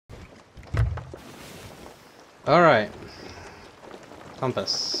Alright.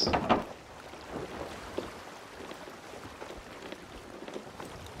 Compass.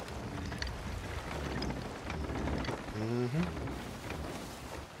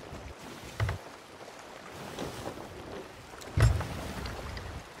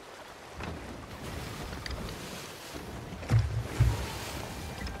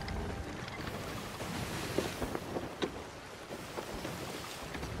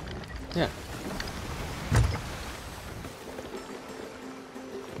 Yeah.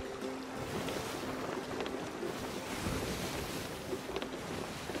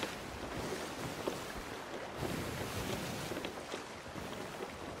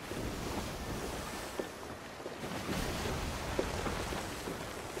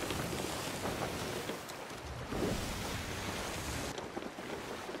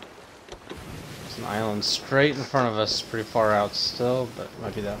 There's an island straight in front of us, pretty far out still, but it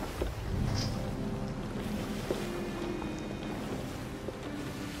might be that.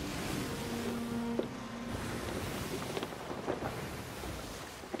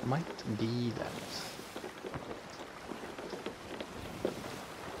 Might be that.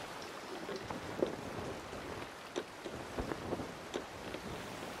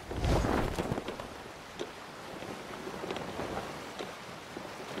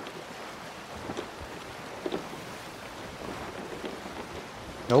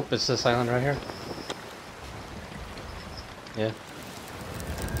 Nope, it's this island right here. Yeah.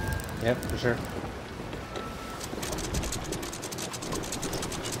 Yep, for sure.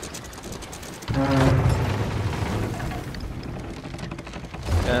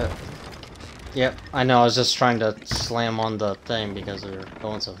 Yep, I know, I was just trying to slam on the thing because they're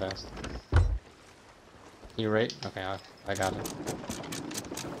going so fast. You right? Okay, I got it.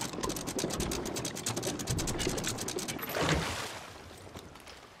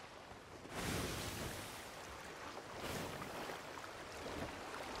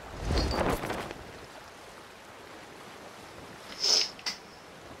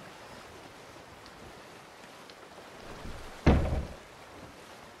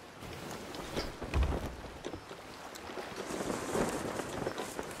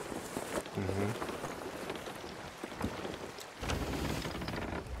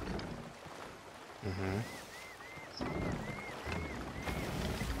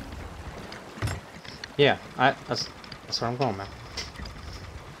 Yeah, that's where I'm going, man.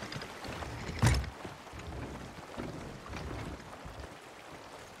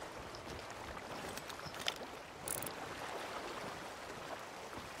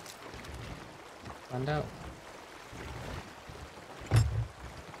 Find out.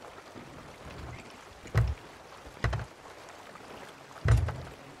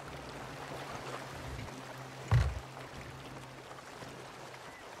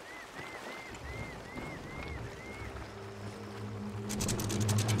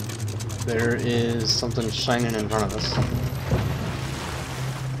 There is something shining in front of us.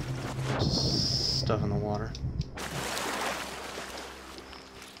 Just stuff in the water.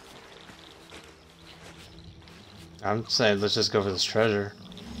 I'm saying let's just go for this treasure.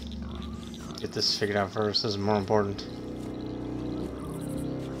 Get this figured out first. This is more important.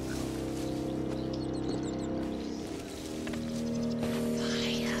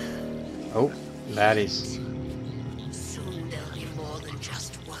 Oh, baddies. Soon there'll be more than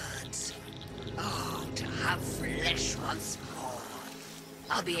just words. Oh, to have flesh once more.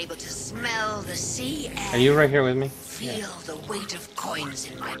 I'll be able to smell the sea air. Are you right here with me? Feel the weight of coins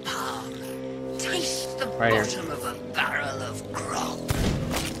in my palm. Taste the Right bottom of a barrel of grog.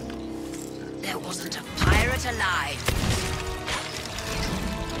 There wasn't a pirate alive.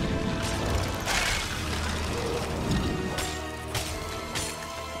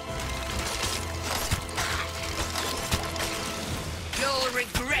 You'll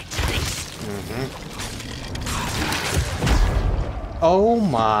regret this. Oh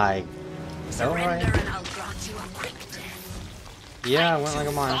my. Surrender Alright. and I'll grant you a quick death. Yeah, I I'm went like a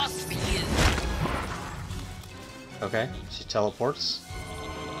too mile. fast for you. Okay, she teleports.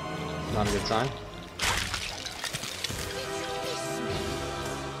 Not a good sign.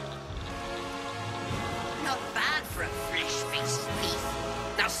 Not bad for a flesh-faced thief.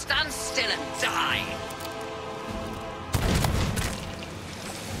 Now stand still and die.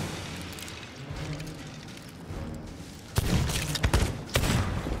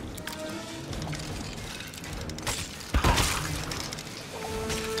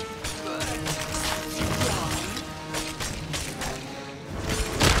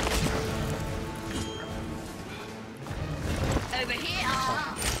 Over here.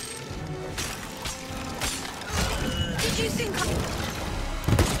 Did you think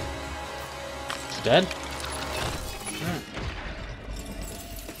She dead?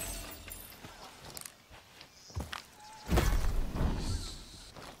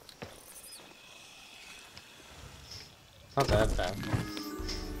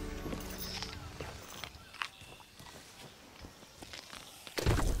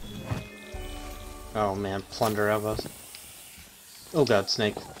 Oh man, plunder elbows. Oh god,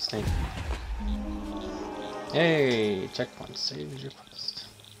 snake. Snake. Hey, checkpoint. Save your quest.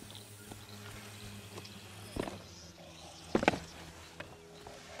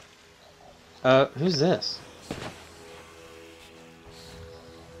 Who's this?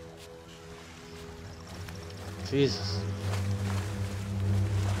 Jesus.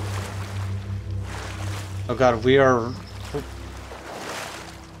 Oh god, we are...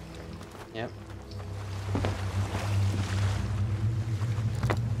 Yep.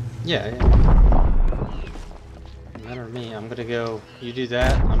 Yeah. No matter me, I'm gonna go... You do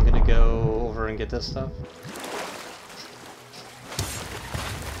that, I'm gonna go over and get this stuff.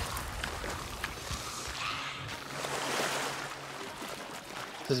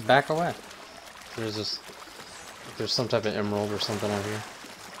 Just back away. There's this... There's some type of emerald or something out here.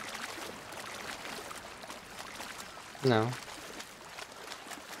 No.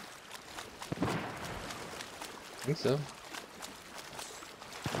 I think so.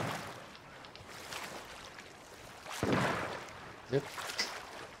 Yep.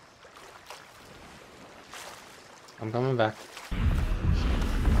 I'm coming back.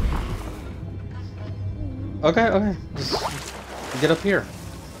 Okay, okay. Just get up here.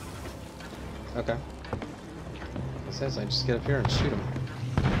 Okay. It says I just get up here and shoot him.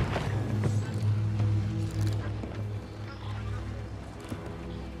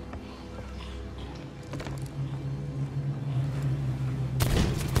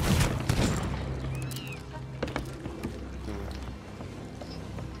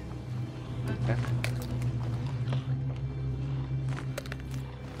 Okay.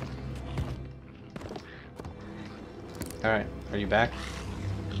 Alright, are you back?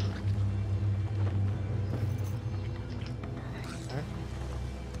 Alright.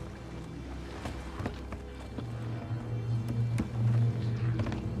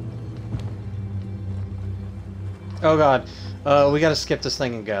 Oh god, we gotta skip this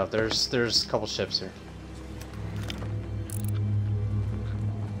thing and go. There's a couple ships here.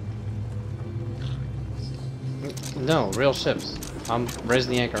 No, real ships. I'm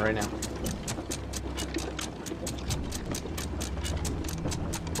raising the anchor right now.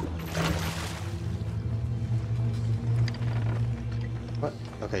 What?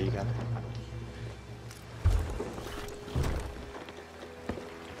 Okay, you got it.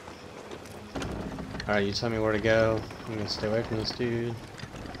 Alright, you tell me where to go. I'm gonna stay away from this dude.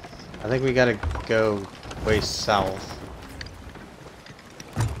 I think we gotta go way south.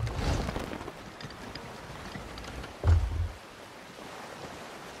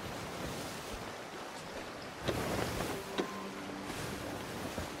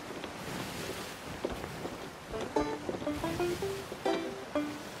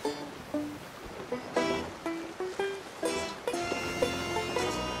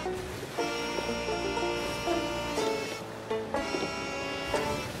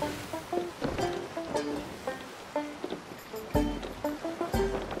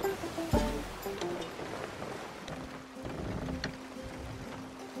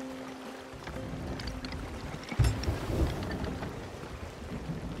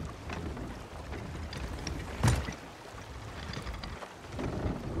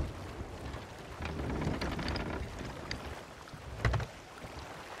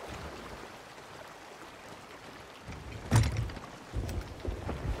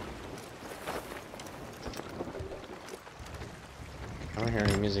 I don't hear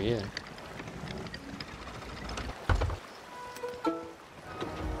any music either.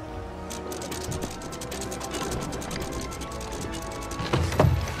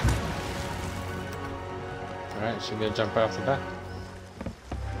 Alright, should be able to jump right off the bat.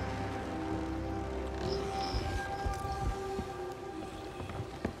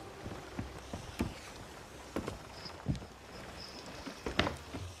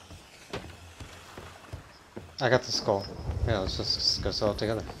 I got the skull. Yeah, let's just go sell it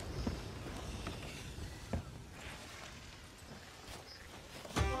together.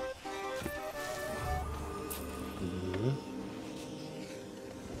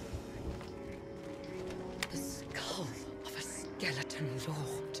 The skull of a skeleton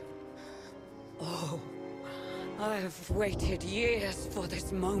lord. Oh, I have waited years for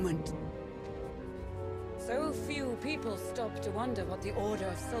this moment. So few people stop to wonder what the Order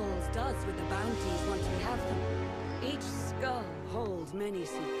of Souls does with the bounties once we have them. Each skull holds many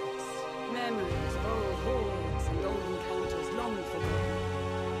secrets, memories of old hordes and old encounters long forgotten.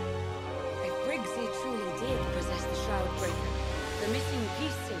 If Briggsy truly did possess the Shroudbreaker, the missing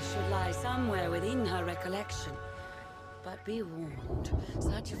pieces should lie somewhere within her recollection. But be warned,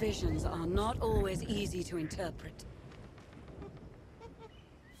 such visions are not always easy to interpret.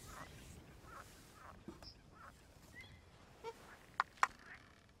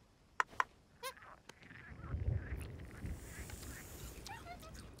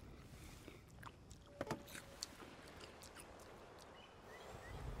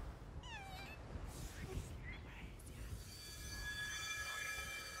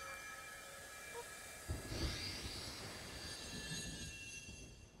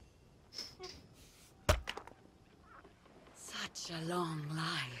 a long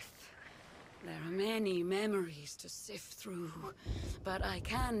life. There are many memories to sift through, but I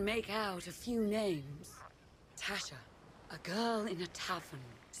can make out a few names. Tasha, a girl in a tavern,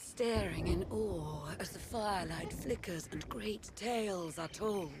 staring in awe as the firelight flickers and great tales are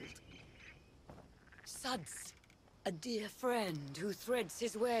told. Suds, a dear friend who threads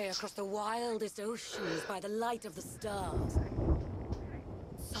his way across the wildest oceans by the light of the stars.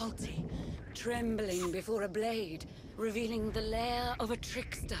 Salty, trembling before a blade, revealing the lair of a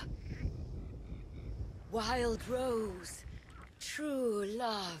trickster. Wild Rose, true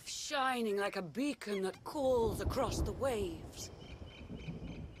love shining like a beacon that calls across the waves.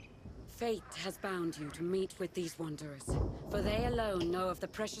 Fate has bound you to meet with these wanderers, for they alone know of the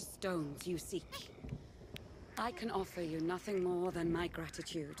precious stones you seek. I can offer you nothing more than my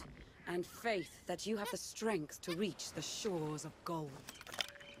gratitude, and faith that you have the strength to reach the shores of gold.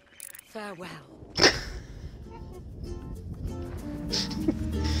 Farewell.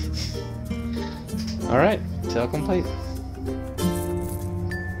 Alright, tale complete.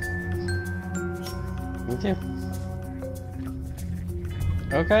 Thank you.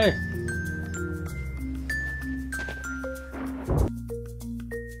 Okay.